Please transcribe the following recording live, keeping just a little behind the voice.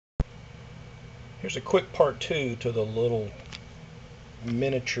Here's a quick part 2 to the little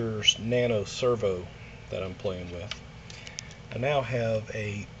miniature nano servo that I'm playing with. I now have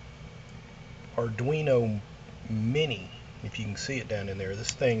a Arduino mini. If you can see it down in there, this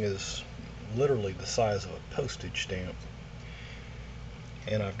thing is literally the size of a postage stamp.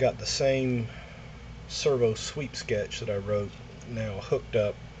 And I've got the same servo sweep sketch that I wrote now hooked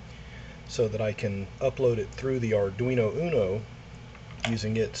up so that I can upload it through the Arduino Uno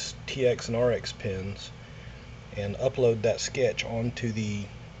using its TX and RX pins and upload that sketch onto the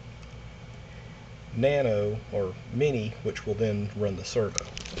Nano or Mini, which will then run the servo.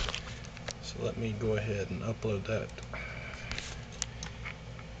 So let me go ahead and upload that.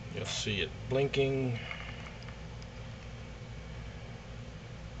 You'll see it blinking.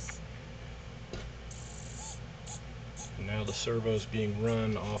 Now the servo is being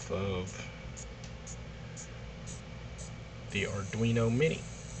run off of the Arduino Mini.